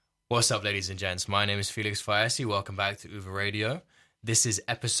What's up, ladies and gents? My name is Felix Fayesi. Welcome back to Uva Radio. This is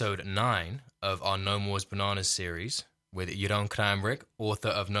episode 9 of our No More's Bananas series with Jeroen Kruijnbroek, author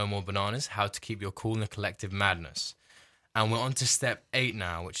of No More Bananas, How to Keep Your Cool in the Collective Madness. And we're on to step 8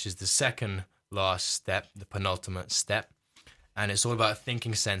 now, which is the second last step, the penultimate step. And it's all about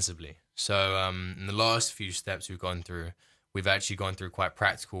thinking sensibly. So in the last few steps we've actually gone through quite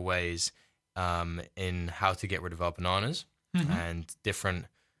practical ways in how to get rid of our bananas and different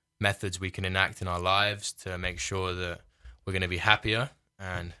methods we can enact in our lives to make sure that we're going to be happier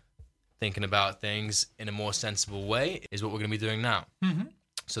and thinking about things in a more sensible way is what we're going to be doing now.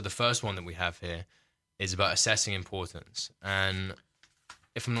 So the first one that we have here is about assessing importance. And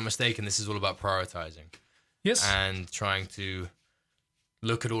if I'm not mistaken, this is all about prioritizing. Yes. And trying to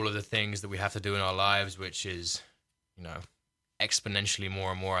look at all of the things that we have to do in our lives, which is, exponentially more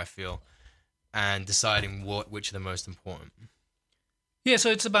and more, I feel, and deciding which are the most important. Yeah,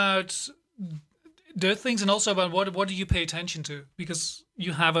 so it's about the things and also about what do you pay attention to? Because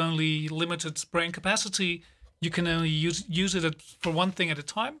you have only limited brain capacity. You can only use it for one thing at a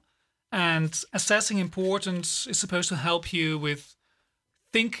time. And assessing importance is supposed to help you with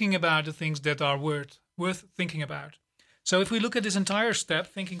thinking about the things that are worth thinking about. So if we look at this entire step,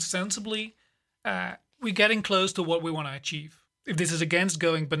 thinking sensibly, we're getting close to what we want to achieve. If this is against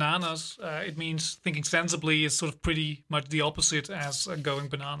going bananas, it means thinking sensibly is sort of pretty much the opposite as going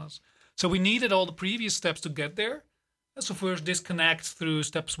bananas. So we needed all the previous steps to get there. So first disconnect through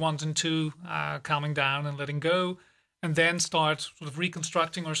steps 1 and 2, calming down and letting go, and then start sort of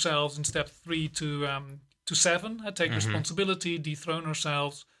reconstructing ourselves in step 3 to 7. Take responsibility, dethrone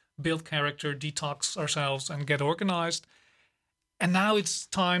ourselves, build character, detox ourselves, and get organized. And now it's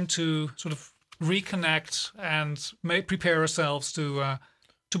time to sort of reconnect and prepare ourselves to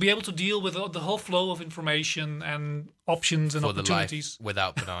be able to deal with the whole flow of information and options and opportunities. The life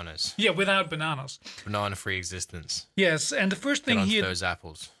without bananas. Yeah, without bananas. Banana-free existence. Yes, and the first thing here... those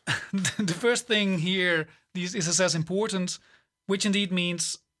apples. The first thing here is assess importance, which indeed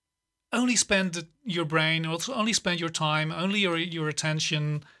means only spend your brain, also only spend your time, only your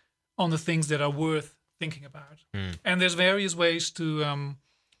attention on the things that are worth thinking about. And there's various ways to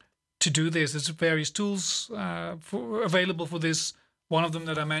do this. There's various tools available for this. One of them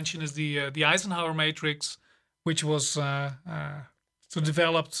that I mentioned is the Eisenhower matrix, which was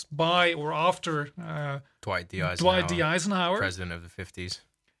developed by or after Dwight D. Eisenhower, president of the 50s.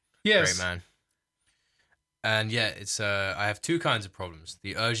 Yes, great man. And yeah, it's I have two kinds of problems: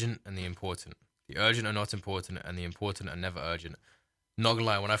 the urgent and the important. The urgent are not important, and the important are never urgent. Not gonna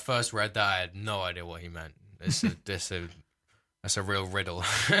lie, when I first read that, I had no idea what he meant. That's a real riddle.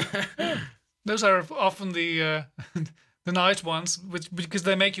 Those are often the nice ones, because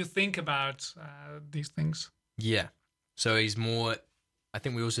they make you think about these things. Yeah. So he's more... I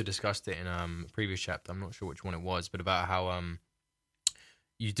think we also discussed it in a previous chapter. I'm not sure which one it was, but about how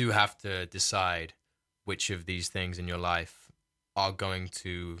you do have to decide which of these things in your life are going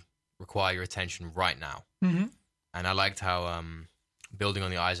to require your attention right now. And I liked how, building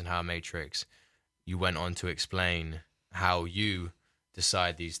on the Eisenhower matrix, you went on to explain how you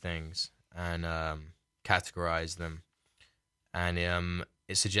decide these things and categorize them. And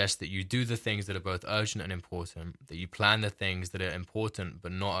it suggests that you do the things that are both urgent and important, that you plan the things that are important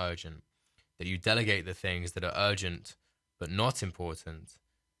but not urgent, that you delegate the things that are urgent but not important,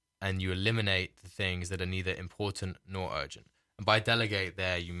 and you eliminate the things that are neither important nor urgent. And by delegate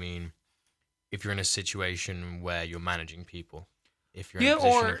there, you mean if you're in a situation where you're managing people, if you're in a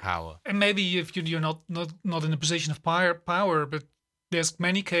position of power. And maybe if you're not in a position of power, but there's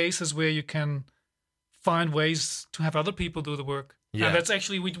many cases where you can find ways to have other people do the work. Yeah. And that's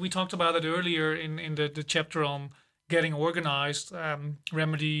actually, we talked about it earlier in the chapter on getting organized,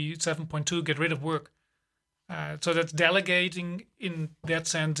 remedy 7.2, get rid of work. So that's delegating in that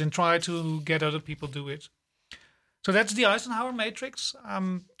sense and try to get other people do it. So that's the Eisenhower matrix.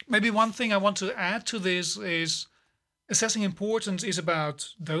 Maybe one thing I want to add to this is assessing importance is about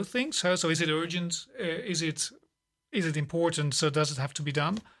those things. So is it urgent? Is it important? So does it have to be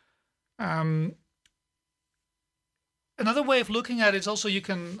done? Another way of looking at it is also you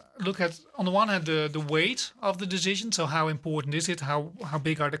can look at, on the one hand, the weight of the decision. So how important is it? How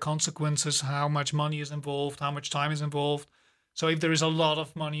big are the consequences? How much money is involved? How much time is involved? So if there is a lot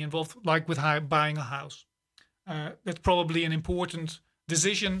of money involved, like with buying a house, that's probably an important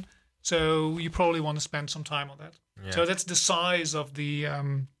decision. So you probably want to spend some time on that. Yeah. So that's the size of the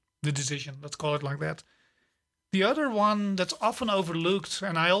decision. Let's call it like that. The other one that's often overlooked,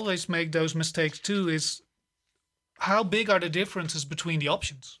 and I always make those mistakes too, is how big are the differences between the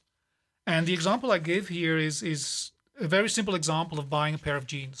options? And the example I give here is a very simple example of buying a pair of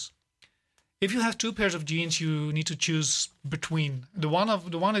jeans. if you have two pairs of jeans, you need to choose between the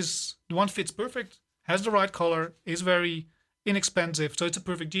one fits perfect, has the right color, is very inexpensive, so it's a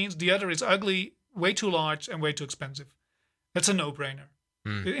perfect jeans. The other is ugly, way too large, and way too expensive. That's a no-brainer.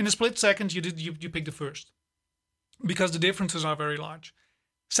 In a split second, you pick the first because the differences are very large.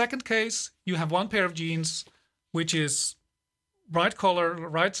 Second case, you have one pair of jeans which is right color,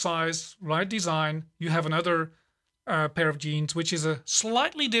 right size, right design. You have another pair of jeans which is a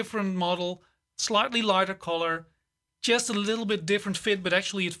slightly different model, slightly lighter color, just a little bit different fit, but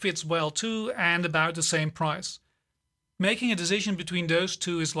actually it fits well too, and about the same price. Making a decision between those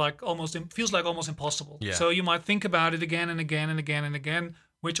two is feels like almost impossible. Yeah. So you might think about it again and again and again and again.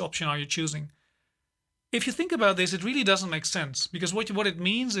 Which option are you choosing? If you think about this, it really doesn't make sense, because what it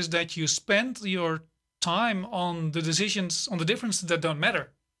means is that you spend your time on the decisions, on the differences that don't matter.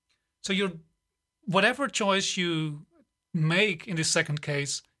 So whatever choice you make in this second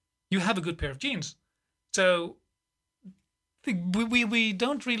case, you have a good pair of jeans. So we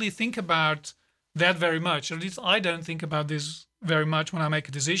don't really think about that very much. Or at least I don't think about this very much when I make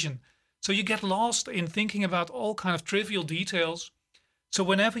a decision. So you get lost in thinking about all kind of trivial details. So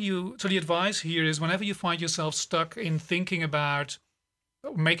the advice here is whenever you find yourself stuck in thinking about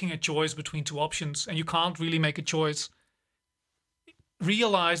making a choice between two options and you can't really make a choice,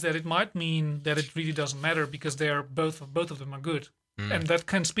 realize that it might mean that it really doesn't matter because both of them are good. And that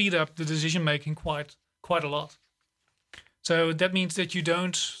can speed up the decision making quite a lot. So that means that you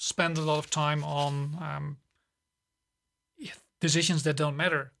don't spend a lot of time on decisions that don't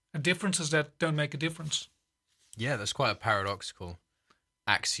matter, and differences that don't make a difference. Yeah, that's quite a paradoxical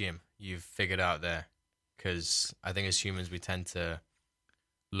axiom you've figured out there, because I think as humans we tend to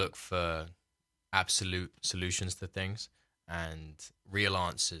look for absolute solutions to things and real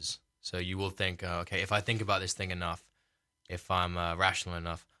answers. So you will think, okay, if I think about this thing enough, if I'm rational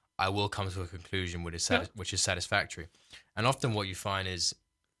enough, I will come to a conclusion which is satisfactory. And often what you find is,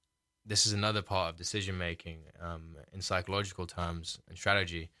 this is another part of decision making in psychological terms and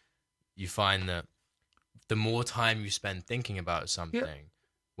strategy. You find that the more time you spend thinking about something,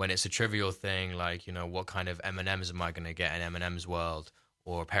 when it's a trivial thing like, what kind of M&Ms am I going to get in M&M's world,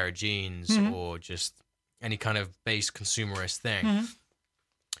 or a pair of jeans, or just any kind of base consumerist thing,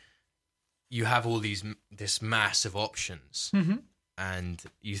 you have all this mass of options, and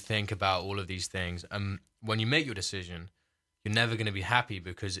you think about all of these things. When you make your decision, you're never going to be happy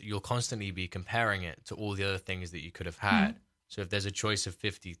because you'll constantly be comparing it to all the other things that you could have had. So if there's a choice of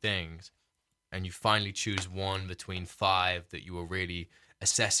 50 things and you finally choose one between 5 that you were really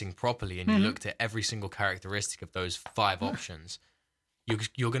assessing properly, and you looked at every single characteristic of those 5 options,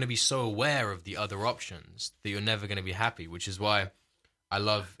 you're going to be so aware of the other options that you're never going to be happy, which is why I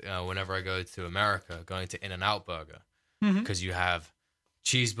love, whenever I go to America, going to In-N-Out Burger, because you have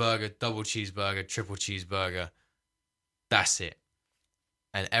cheeseburger, double cheeseburger, triple cheeseburger. That's it.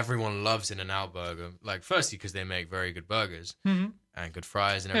 And everyone loves In-N-Out Burger. Like, firstly, because they make very good burgers and good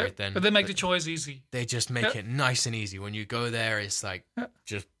fries and everything. But they make the choice easy. They just make it nice and easy. When you go there, it's like,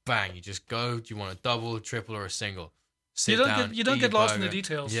 just bang. You just go, do you want a double, triple, or a single? You don't get lost in the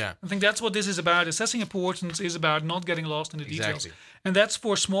details. Yeah. I think that's what this is about. Assessing importance is about not getting lost in the details. Exactly. And that's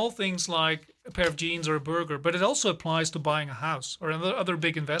for small things like a pair of jeans or a burger, but it also applies to buying a house or other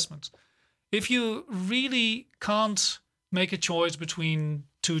big investments. If you really can't make a choice between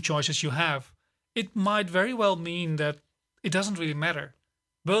two choices you have, it might very well mean that it doesn't really matter.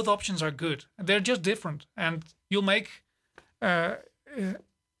 Both options are good. They're just different, and you'll make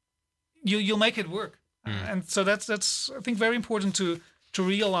you'll make it work. And so that's I think very important to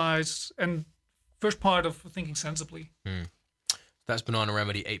realize, and first part of thinking sensibly. That's Banana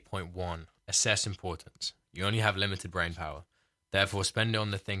Remedy 8.1. Assess importance. You only have limited brain power. Therefore, spend it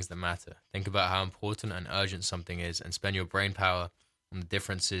on the things that matter. Think about how important and urgent something is, and spend your brain power on the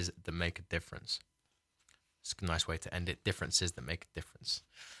differences that make a difference. It's a nice way to end it. Differences that make a difference.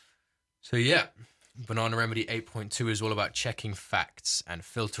 So yeah, Banana Remedy 8.2 is all about checking facts and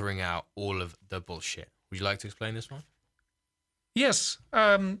filtering out all of the bullshit. Would you like to explain this one? Yes.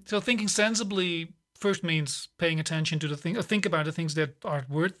 So thinking sensibly first means paying attention to think about the things that are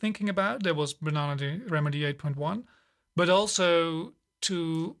worth thinking about. That was Banana Remedy 8.1. But also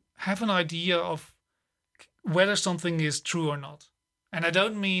to have an idea of whether something is true or not. And I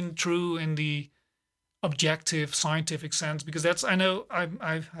don't mean true in the objective scientific sense, because I know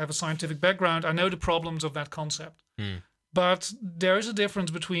I have a scientific background. I know the problems of that concept. But there is a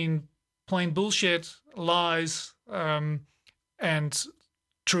difference between plain bullshit, lies, and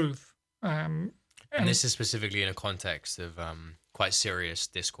truth. And this is specifically in a context of quite serious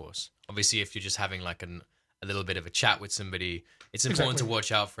discourse. Obviously, if you're just having like a little bit of a chat with somebody. It's important to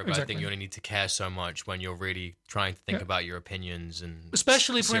watch out for it, but I think you only need to care so much when you're really trying to think about your opinions and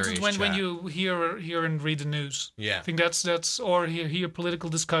especially, for instance, when you hear and read the news. Yeah, I think that's or hear political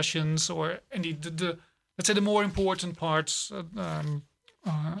discussions or any the let's say the more important parts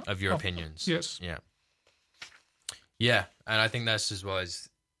of your opinions. Yes. Yeah, and I think that's as well as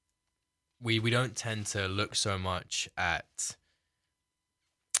we don't tend to look so much at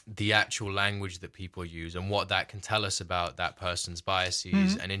the actual language that people use and what that can tell us about that person's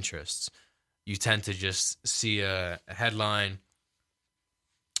biases and interests. You tend to just see a headline,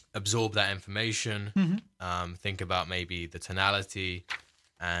 absorb that information, think about maybe the tonality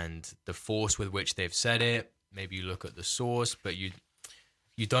and the force with which they've said it. Maybe you look at the source, but you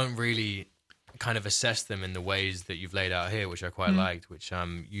don't really kind of assess them in the ways that you've laid out here, which I quite liked, which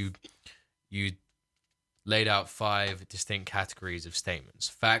you laid out 5 distinct categories of statements: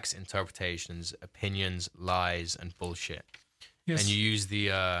 facts, interpretations, opinions, lies, and bullshit. Yes. And you use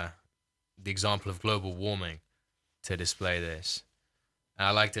the example of global warming to display this. And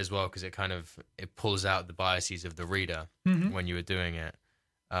I liked it as well because it pulls out the biases of the reader when you were doing it.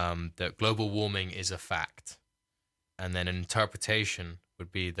 That global warming is a fact. And then an interpretation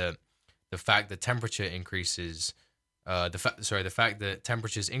would be that the fact that temperature increases, the fact that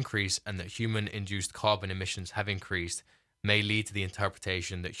temperatures increase and that human-induced carbon emissions have increased may lead to the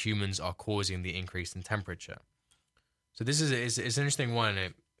interpretation that humans are causing the increase in temperature. So this is an interesting one.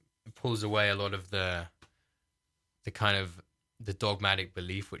 It pulls away a lot of the kind of the dogmatic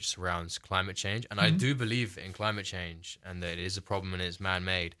belief which surrounds climate change. And I do believe in climate change and that it is a problem and it's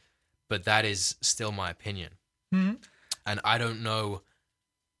man-made, but that is still my opinion. And I don't know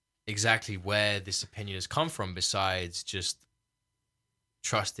exactly where this opinion has come from besides just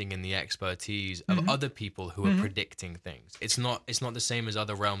trusting in the expertise of other people who are predicting things. It's not the same as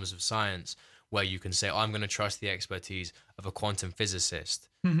other realms of science where you can say, oh, I'm going to trust the expertise of a quantum physicist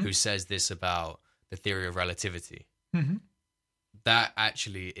who says this about the theory of relativity. That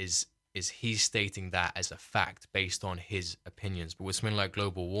actually is he's stating that as a fact based on his opinions. But with something like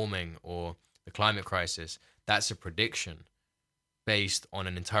global warming or the climate crisis, that's a prediction based on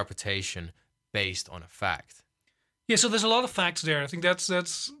an interpretation based on a fact. Yeah, so there's a lot of facts there. I think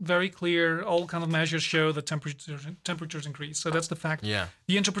that's very clear. All kind of measures show that temperatures increase. So that's the fact. Yeah.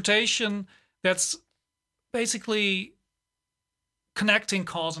 The interpretation, that's basically connecting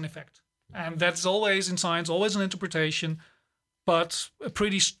cause and effect. And that's always in science, always an interpretation, but a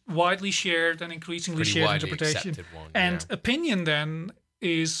pretty widely shared and increasingly shared interpretation. One, and opinion then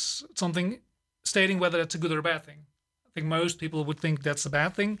is something stating whether that's a good or a bad thing. I think most people would think that's a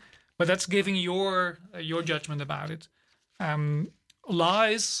bad thing, but that's giving your judgment about it.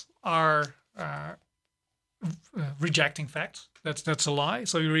 Lies are rejecting facts. That's a lie.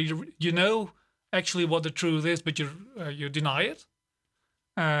 So you know actually what the truth is, but you deny it.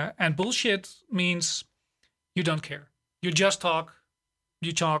 And bullshit means you don't care. You just talk,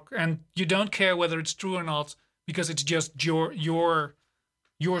 and you don't care whether it's true or not because it's just your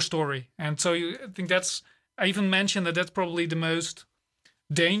story. And so I think I even mentioned that's probably the most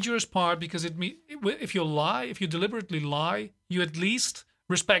dangerous part because if you deliberately lie, you at least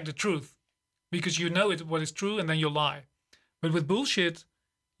respect the truth because you know what is true and then you lie. But with bullshit,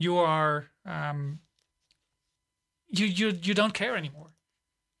 you are you don't care anymore.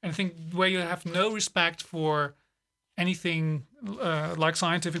 And I think where you have no respect for anything like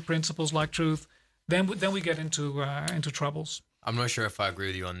scientific principles, like truth, then we get into troubles. I'm not sure if I agree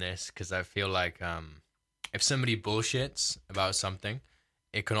with you on this because I feel like if somebody bullshits about something,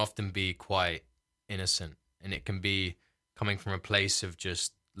 it can often be quite innocent, and it can be coming from a place of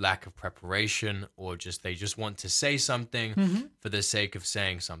just lack of preparation or just they just want to say something for the sake of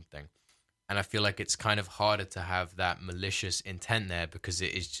saying something. And I feel like it's kind of harder to have that malicious intent there because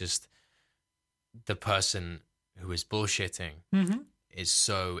it is just the person who is bullshitting is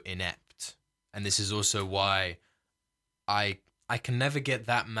so inept. And this is also why I can never get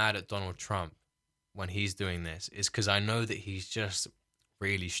that mad at Donald Trump when he's doing this, is because I know that he's just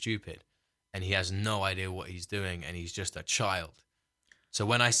really stupid and he has no idea what he's doing and he's just a child. So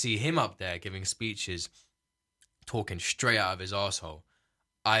when I see him up there giving speeches, talking straight out of his asshole,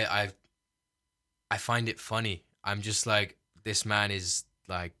 I find it funny. I'm just like, this man is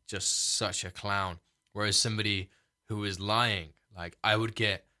like just such a clown. Whereas somebody who is lying, like I would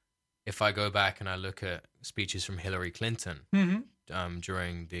get, if I go back and I look at speeches from Hillary Clinton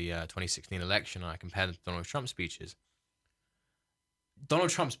during the 2016 election and I compare them to Donald Trump's speeches, Donald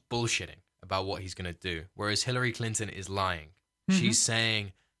Trump's bullshitting about what he's going to do, whereas Hillary Clinton is lying. She's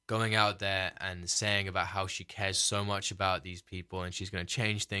going out there and saying about how she cares so much about these people and she's going to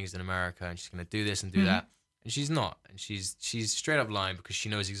change things in America and she's going to do this and do that. and she's not, and she's straight up lying because she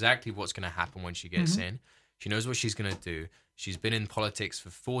knows exactly what's going to happen when she gets in. She knows what she's going to do. She's been in politics for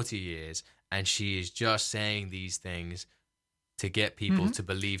 40 years, and she is just saying these things to get people to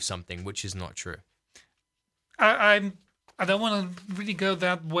believe something which is not true. I don't want to really go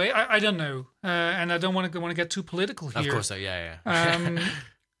that way. I don't know, and I don't want to get too political here. Of course, so yeah.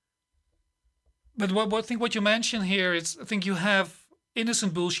 But I think what you mentioned here is, I think you have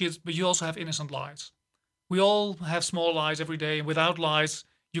innocent bullshit, but you also have innocent lies. We all have small lies every day, and without lies,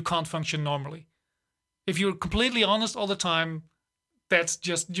 you can't function normally. If you're completely honest all the time, that's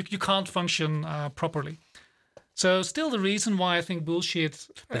just you can't function properly. So still the reason why I think bullshit.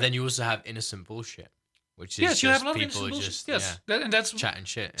 But then you also have innocent bullshit, which is yes, you have a lot of people innocent bullshit. just Yes, and that's chatting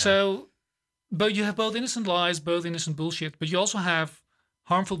shit. Yeah. So, but you have both innocent lies, both innocent bullshit, but you also have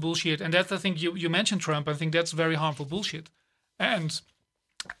harmful bullshit, and that I think you mentioned Trump. I think that's very harmful bullshit, and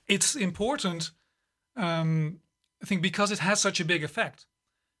it's important. I think because it has such a big effect,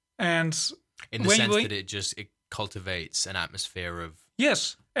 and in the sense that it cultivates an atmosphere of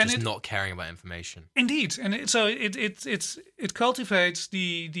yes, and just not caring about information. Indeed, and it cultivates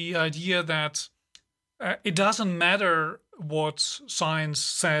the idea that it doesn't matter what science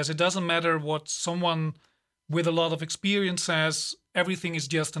says. It doesn't matter what someone with a lot of experience says. Everything is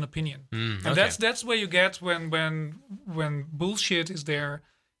just an opinion, and that's where you get when bullshit is there.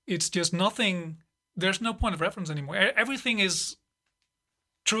 It's just nothing. There's no point of reference anymore. Everything is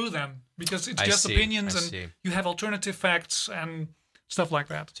true then, because it's just opinions, and you have alternative facts and stuff like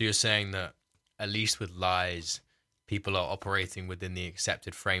that. So you're saying that at least with lies, people are operating within the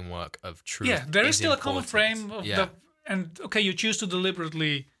accepted framework of truth. Yeah, there is still important. a common frame of and okay, you choose to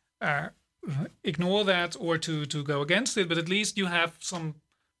deliberately ignore that or to go against it, but at least you have some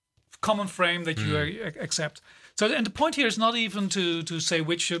common frame that you accept. So, and the point here is not even to say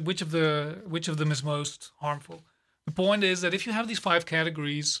which of them is most harmful. The point is that if you have these 5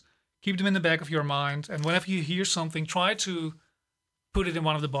 categories, keep them in the back of your mind, and whenever you hear something, try to put it in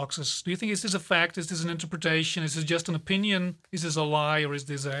one of the boxes. Do you think, is this a fact? Is this an interpretation? Is this just an opinion? Is this a lie, or is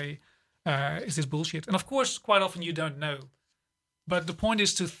this bullshit? And of course, quite often you don't know. But the point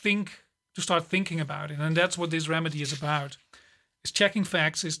is to start thinking about it, and that's what this remedy is about. Is checking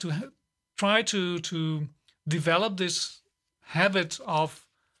facts, is to try to develop this habit of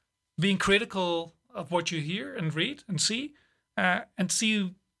being critical of what you hear and read and see,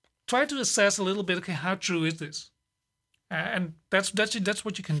 try to assess a little bit. Okay, how true is this? And that's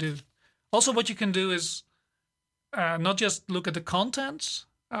what you can do. Also, what you can do is not just look at the contents,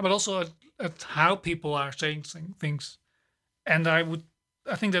 but also at how people are saying things. And I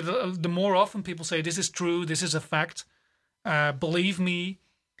think that the more often people say this is true, this is a fact, believe me,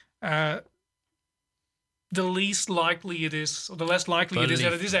 the least likely it is, or the less likely it is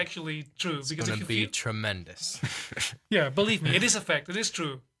that it is actually true. It's going to be tremendous. Yeah, believe me, it is a fact. It is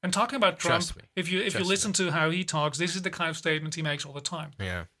true. And talking about Trump, if you listen to how he talks, this is the kind of statement he makes all the time.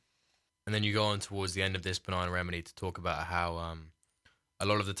 Yeah. And then you go on towards the end of this banana remedy to talk about how a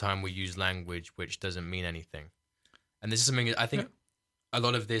lot of the time we use language which doesn't mean anything. And this is something I think a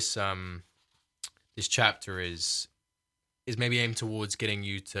lot of this this chapter is maybe aimed towards getting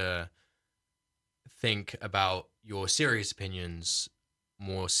you to think about your serious opinions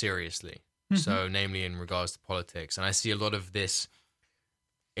more seriously. So namely in regards to politics. And I see a lot of this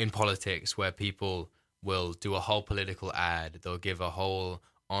in politics where people will do a whole political ad. They'll give a whole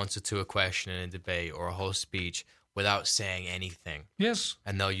answer to a question in a debate or a whole speech without saying anything. Yes.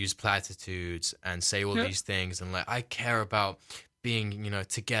 And they'll use platitudes and say all these things and I care about being,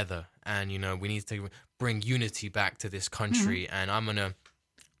 together, and, we need to bring unity back to this country, and I'm going to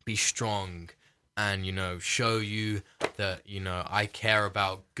be strong and, show you that, I care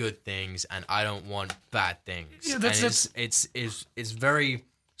about good things and I don't want bad things. Yeah, it's very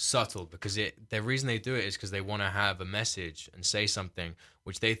subtle, because the reason they do it is because they want to have a message and say something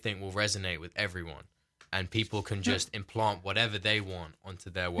which they think will resonate with everyone, and people can just implant whatever they want onto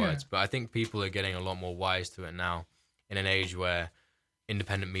their words. But I think people are getting a lot more wise to it now, in an age where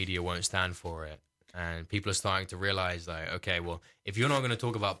independent media won't stand for it, and people are starting to realize okay, well, if you're not going to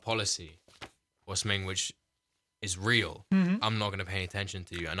talk about policy or something which is real, I'm not going to pay any attention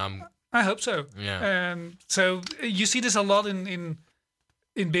to you. And I hope so. Yeah. So you see this a lot in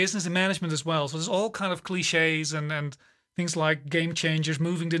business and management as well. So there's all kind of cliches and things like game changers,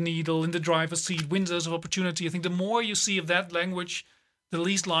 moving the needle, in the driver's seat, windows of opportunity. I think the more you see of that language, the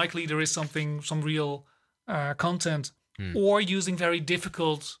least likely there is some real content. Or using very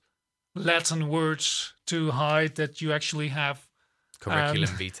difficult Latin words to hide that you actually have curriculum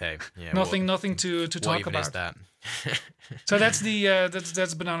vitae. Yeah, nothing to talk about. What even is that? So that's the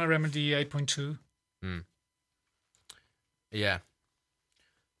that's Banana Remedy 8.2. Yeah.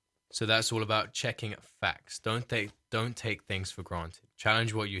 So that's all about checking facts. Don't take things for granted.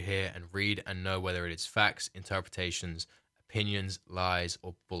 Challenge what you hear and read and know whether it is facts, interpretations, opinions, lies,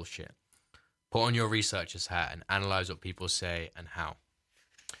 or bullshit. Put on your researcher's hat and analyze what people say and how.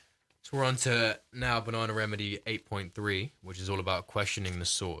 So we're on to now Banana Remedy 8.3, which is all about questioning the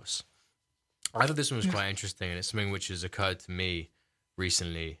source. I thought this one was quite interesting, and it's something which has occurred to me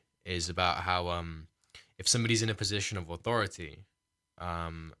recently, is about how if somebody's in a position of authority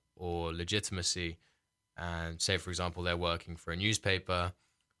or legitimacy, and say, for example, they're working for a newspaper,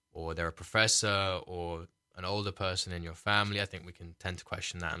 or they're a professor, or an older person in your family, I think we can tend to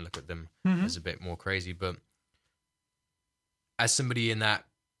question that and look at them as a bit more crazy. But as somebody in that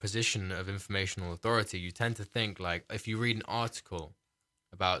position of informational authority, you tend to think, like, if you read an article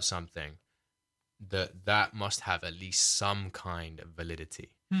about something, that must have at least some kind of validity,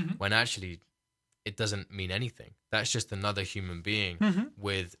 when actually it doesn't mean anything. That's just another human being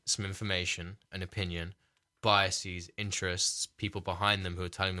with some information, an opinion, biases, interests, people behind them who are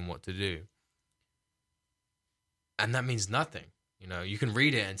telling them what to do. And that means nothing. You know, you can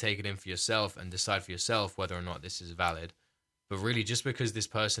read it and take it in for yourself and decide for yourself whether or not this is valid. But really, just because this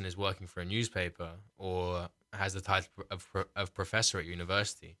person is working for a newspaper or has the title of professor at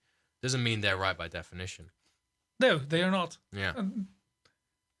university doesn't mean they're right by definition. No, they are not. Yeah.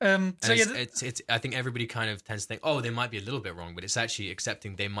 So it's I think everybody kind of tends to think, oh, they might be a little bit wrong, but it's actually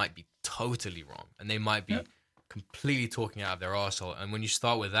accepting they might be totally wrong, and they might be completely talking out of their arsehole. And when you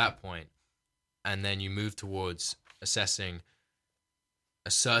start with that point, and then you move towards assessing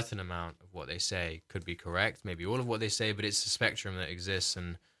a certain amount of what they say could be correct, maybe all of what they say, but it's a spectrum that exists.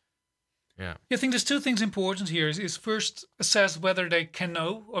 And I think there's two things important here. Is first assess whether they can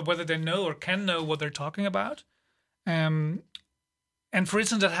know, or whether they know or can know what they're talking about. And for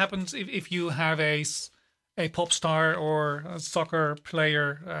instance, that happens if you have a pop star or a soccer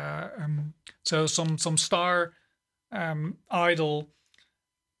player, so some star idol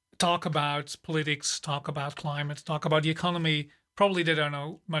talk about politics, talk about climate, talk about the economy. Probably they don't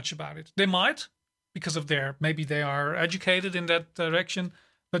know much about it. They might, because of maybe they are educated in that direction,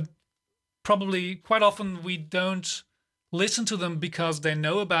 but probably quite often we don't listen to them because they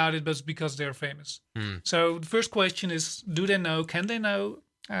know about it, but because they're famous. So the first question is, do they know? Can they know?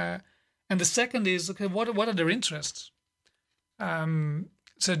 And the second is, okay, what are their interests?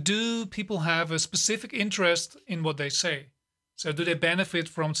 So do people have a specific interest in what they say? So do they benefit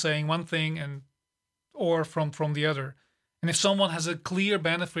from saying one thing or from the other? And if someone has a clear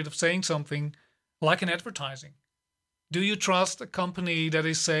benefit of saying something, like in advertising, do you trust a company that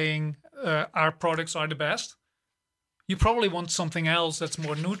is saying our products are the best? You probably want something else that's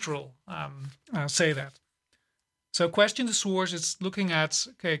more neutral, say that. So question the source is looking at,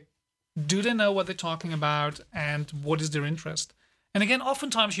 okay, do they know what they're talking about and what is their interest? And again,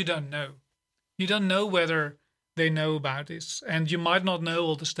 oftentimes you don't know. You don't know whether they know about this, and you might not know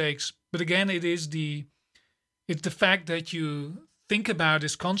all the stakes. But again, it's the fact that you think about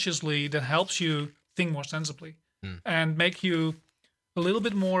this consciously that helps you think more sensibly and make you a little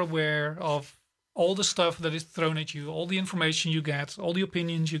bit more aware of all the stuff that is thrown at you, all the information you get, all the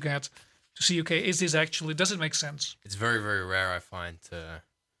opinions you get, to see, okay, does it make sense? It's very, very rare, I find, to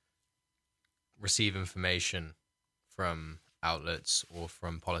receive information from outlets or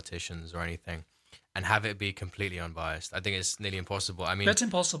from politicians or anything and have it be completely unbiased. I think it's nearly impossible. I mean, that's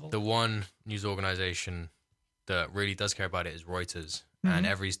impossible. The one news organization that really does care about it is Reuters. And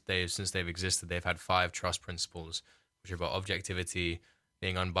every day since they've existed, they've had 5 trust principles, which are about objectivity,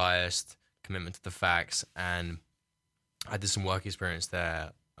 being unbiased, commitment to the facts. And I did some work experience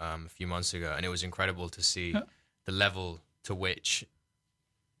there a few months ago, and it was incredible to see the level to which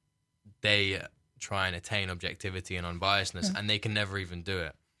they try and attain objectivity and unbiasedness, and they can never even do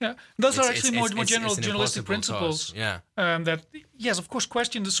it. Yeah, those are actually more general journalistic principles. Yeah, that yes, of course,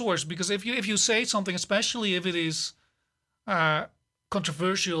 question the source, because if you say something, especially if it is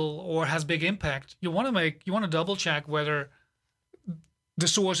controversial or has big impact, you want to double check whether the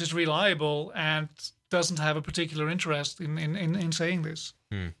source is reliable and doesn't have a particular interest in saying this.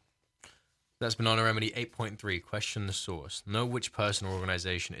 That's Banana Remedy 8.3. Question the source. Know which person or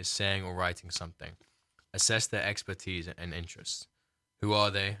organization is saying or writing something. Assess their expertise and interests. Who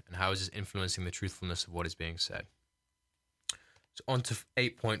are they, and how is this influencing the truthfulness of what is being said? So on to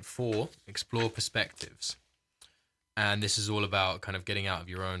 8.4, explore perspectives. And this is all about kind of getting out of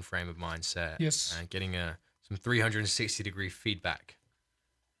your own frame of mindset. Yes. And getting some 360-degree feedback.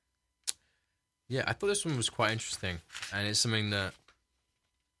 Yeah, I thought this one was quite interesting. And it's something that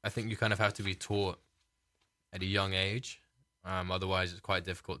I think you kind of have to be taught at a young age. Otherwise, it's quite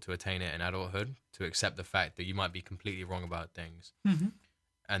difficult to attain it in adulthood, to accept the fact that you might be completely wrong about things. Mm-hmm.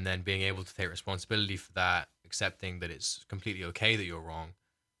 And then being able to take responsibility for that, accepting that it's completely okay that you're wrong,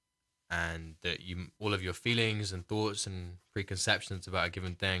 and that all of your feelings and thoughts and preconceptions about a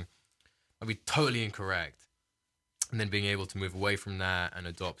given thing might be totally incorrect. And then being able to move away from that and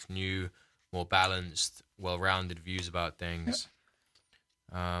adopt new, more balanced, well-rounded views about things.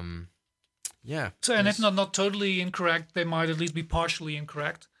 Yeah. So, and if not totally incorrect, they might at least be partially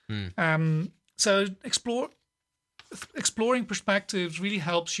incorrect. Mm. So exploring perspectives really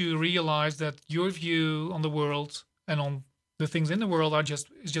helps you realize that your view on the world and on the things in the world is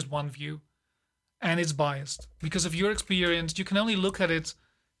just one view, and it's biased because of your experience. You can only look at it,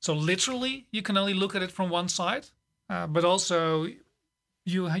 so literally you can only look at it from one side, but also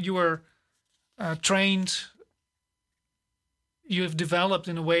you are trained. You have developed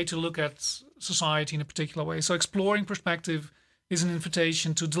in a way to look at society in a particular way. So exploring perspective is an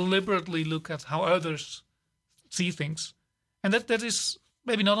invitation to deliberately look at how others see things. And that is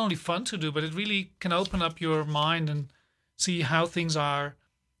maybe not only fun to do, but it really can open up your mind and see how things are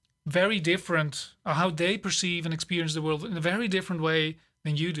very different, or how they perceive and experience the world in a very different way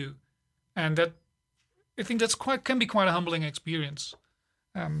than you do. And that, I think that's can be quite a humbling experience.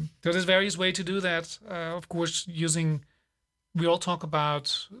 There's various ways to do that. Of course, we all talk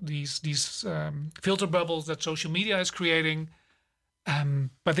about these filter bubbles that social media is creating.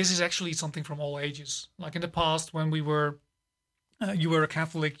 But this is actually something from all ages. Like in the past, when you were a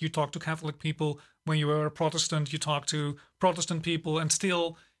Catholic, you talked to Catholic people. When you were a Protestant, you talked to Protestant people. And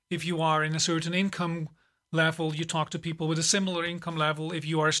still, if you are in a certain income level, you talk to people with a similar income level. If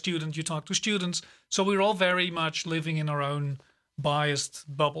you are a student, you talk to students. So we're all very much living in our own biased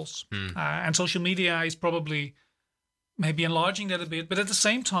bubbles. And social media is probably maybe enlarging that a bit. But at the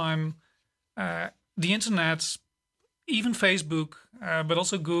same time, the internet, even Facebook, but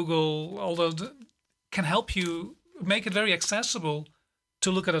also Google, although can help you make it very accessible to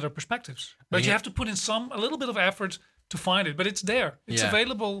look at other perspectives. But you have to put in a little bit of effort to find it. But it's there. It's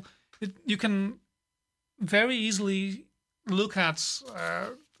available. You can very easily look at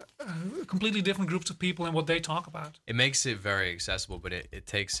completely different groups of people and what they talk about. It makes it very accessible, but it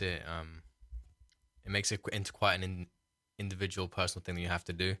makes it into quite an individual, personal thing that you have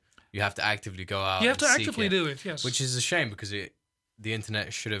to do. You have to actively go out. You have to seek actively do it, yes. Which is a shame because the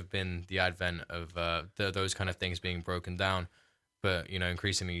internet should have been the advent of those kind of things being broken down. But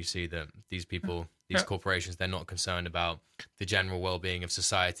increasingly you see that these people, these corporations, they're not concerned about the general well-being of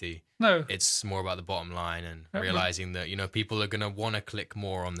society. No, it's more about the bottom line and realizing that people are going to want to click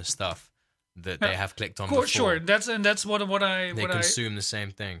more on the stuff that they have clicked on before. Sure, that's what I consume the same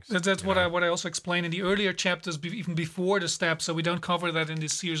things. That's what I also explained in the earlier chapters, even before the steps. So we don't cover that in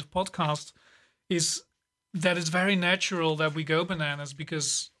this series of podcasts. Is that it's very natural that we go bananas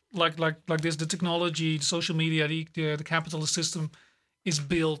because, like this, the technology, the social media, the capitalist system is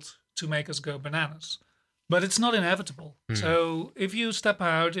built to make us go bananas. But it's not inevitable. So if you step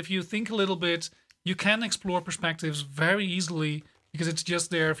out, if you think a little bit, you can explore perspectives very easily. Because it's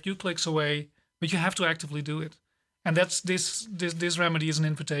just there a few clicks away, but you have to actively do it. And that's this remedy is an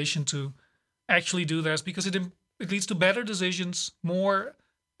invitation to actually do this because it leads to better decisions, more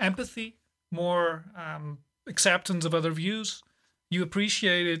empathy, more acceptance of other views. You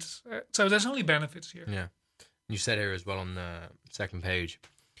appreciate it. So there's only benefits here. Yeah. You said here as well on the second page,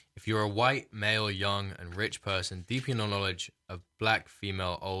 if you're a white, male, young, and rich person, deep in your knowledge of black,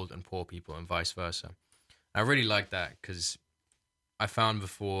 female, old, and poor people, and vice versa. I really like that because I found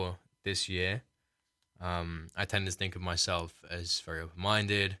before this year, I tend to think of myself as very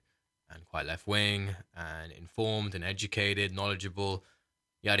open-minded and quite left-wing and informed and educated, knowledgeable,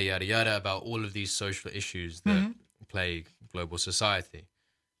 yada, yada, yada, about all of these social issues that plague global society.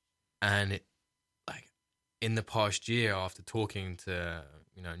 And in the past year, after talking to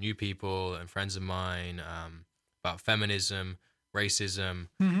new people and friends of mine about feminism, racism,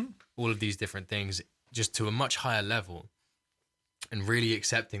 all of these different things, just to a much higher level, and really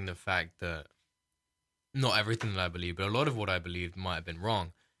accepting the fact that not everything that I believe, but a lot of what I believed might have been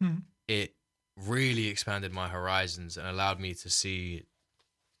wrong. It really expanded my horizons and allowed me to see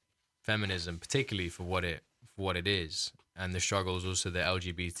feminism, particularly for what it is, and the struggles also that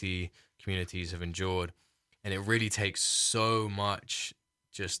LGBT communities have endured. And it really takes so much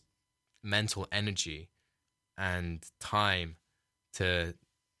just mental energy and time to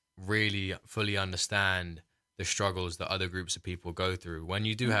really fully understand the struggles that other groups of people go through when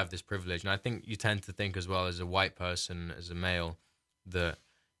you do have this privilege. And I think you tend to think as well as a white person, as a male, that,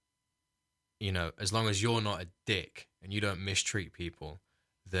 as long as you're not a dick and you don't mistreat people,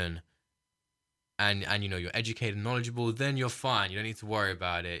 then and you know, you're educated and knowledgeable, then you're fine. You don't need to worry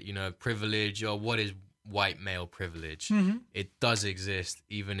about it. You know, privilege, or what is white male privilege? It does exist,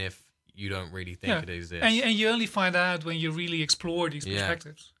 even if you don't really think it exists. And you only find out when you really explore these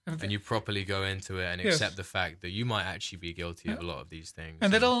perspectives. And you properly go into it and accept the fact that you might actually be guilty of a lot of these things.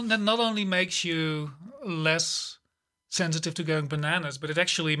 And that not only makes you less sensitive to going bananas, but it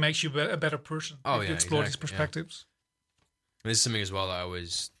actually makes you a better person if you explore these perspectives. This is something as well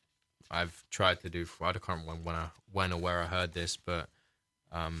that I've tried to do. I can't remember when or where I heard this, but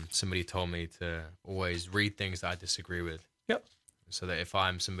somebody told me to always read things that I disagree with. Yep. So that if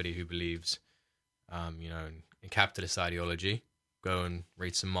I'm somebody who believes, you know, in capitalist ideology, go and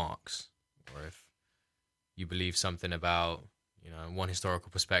read some Marx. Or if you believe something about, you know, one historical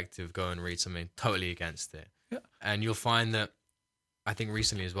perspective, go and read something totally against it. Yeah. And you'll find that, I think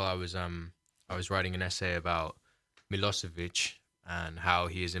recently as well, I was writing an essay about Milosevic and how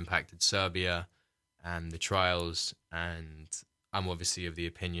he has impacted Serbia and the trials. And I'm obviously of the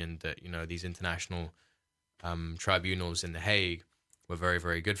opinion that, you know, these international tribunals in The Hague were very,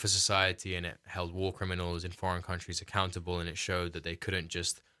 very good for society, and it held war criminals in foreign countries accountable, and it showed that they couldn't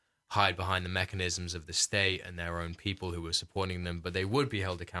just hide behind the mechanisms of the state and their own people who were supporting them, but they would be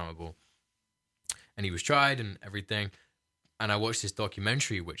held accountable. And he was tried and everything. And I watched this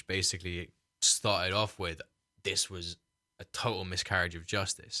documentary, which basically started off with, this was a total miscarriage of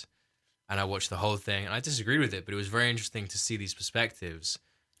justice. And I watched the whole thing, and I disagreed with it, but it was very interesting to see these perspectives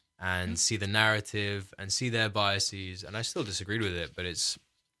and see the narrative and see their biases. And I still disagreed with it, but it's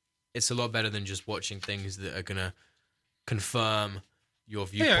a lot better than just watching things that are going to confirm your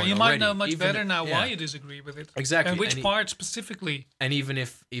viewpoint. Yeah, you already. might know much better now why you disagree with it. Exactly. And which part specifically. And even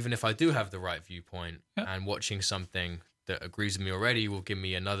if I do have the right viewpoint, and watching something that agrees with me already will give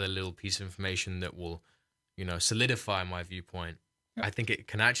me another little piece of information that will, you know, solidify my viewpoint. I think it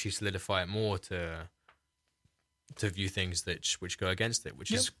can actually solidify it more to view things which go against it,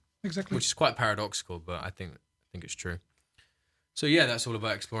 which is exactly. Which is quite paradoxical, but I think it's true. So yeah, that's all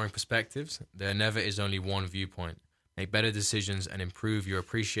about exploring perspectives. There never is only one viewpoint. Make better decisions and improve your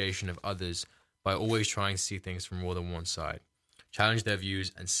appreciation of others by always trying to see things from more than one side. Challenge their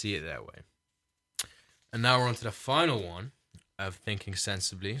views and see it their way. And now we're on to the final one of thinking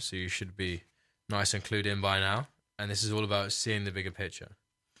sensibly. So you should be nice and clued in by now. And this is all about seeing the bigger picture.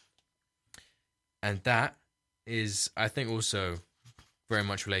 And that is, I think, also very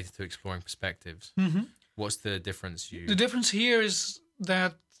much related to exploring perspectives. Mm-hmm. What's the difference? The difference here is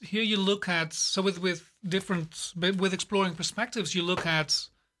that here you look at, so with exploring perspectives, you look at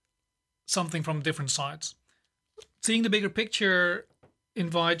something from different sides. Seeing the bigger picture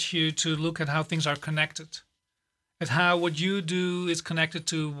invites you to look at how things are connected, at how what you do is connected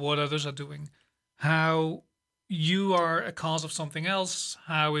to what others are doing, how you are a cause of something else,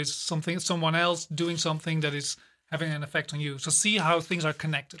 how is someone else doing something that is having an effect on you. So see how things are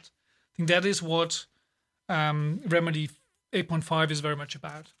connected. I think that is what Remedy 8.5 is very much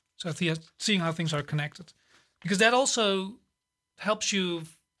about. So seeing how things are connected. Because that also helps you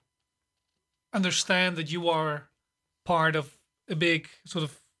understand that you are part of a big sort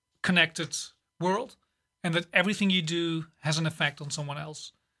of connected world, and that everything you do has an effect on someone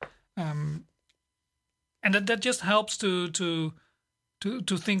else. And that just helps to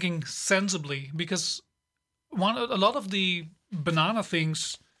thinking sensibly, because a lot of the banana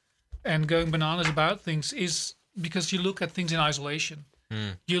things and going bananas about things is because you look at things in isolation.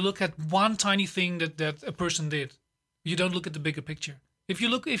 You look at one tiny thing that a person did. You don't look at the bigger picture. If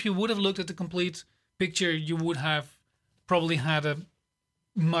you would have looked at the complete picture, you would have probably had a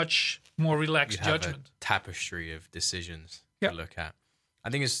much more relaxed judgment. A tapestry of decisions to look at. I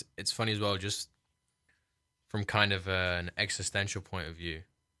think it's funny as well, just from kind of an existential point of view.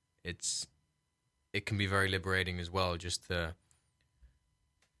 It can be very liberating as well, just to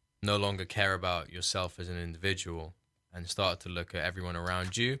no longer care about yourself as an individual and start to look at everyone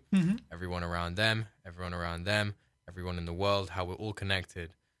around you, everyone around them, everyone in the world, how we're all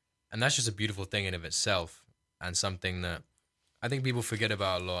connected. And that's just a beautiful thing in of itself, and something that I think people forget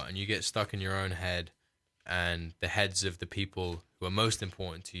about a lot, and you get stuck in your own head and the heads of the people who are most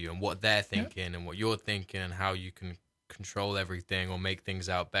important to you and what they're thinking and what you're thinking and how you can control everything or make things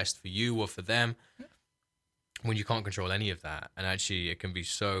out best for you or for them, when you can't control any of that. And actually it can be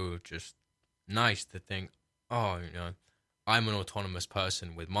so just nice to think, oh, you know, I'm an autonomous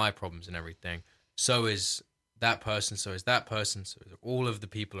person with my problems and everything. So is that person, so is that person, so is all of the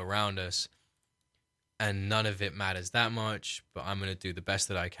people around us. And none of it matters that much, but I'm going to do the best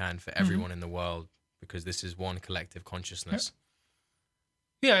that I can for everyone in the world, because this is one collective consciousness.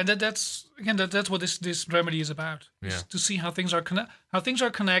 Yeah, and that's what this remedy is about. Is Yeah. to see how things are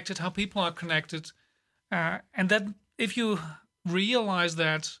connected, how people are connected, and then if you realize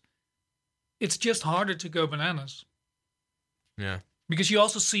that it's just harder to go bananas, Yeah. because you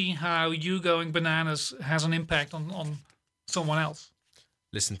also see how you going bananas has an impact on someone else.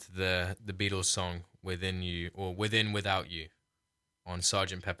 Listen to the Beatles song "Within You" or "Within Without You" on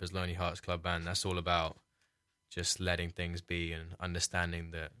Sgt. Pepper's Lonely Hearts Club Band. That's all about just letting things be and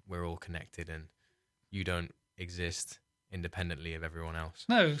understanding that we're all connected and you don't exist independently of everyone else.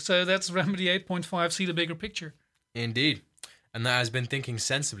 No, so that's Remedy 8.5, see the bigger picture. Indeed. And that has been Thinking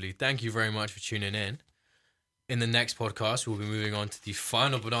Sensibly. Thank you very much for tuning in. In the next podcast, we'll be moving on to the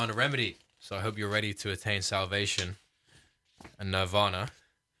final banana remedy. So I hope you're ready to attain salvation and nirvana,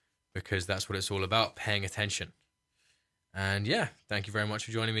 because that's what it's all about, paying attention. And yeah, thank you very much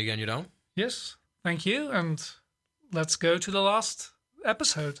for joining me again, Yudong. Yes, thank you, and let's go to the last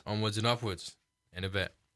episode. Onwards and upwards in a bit.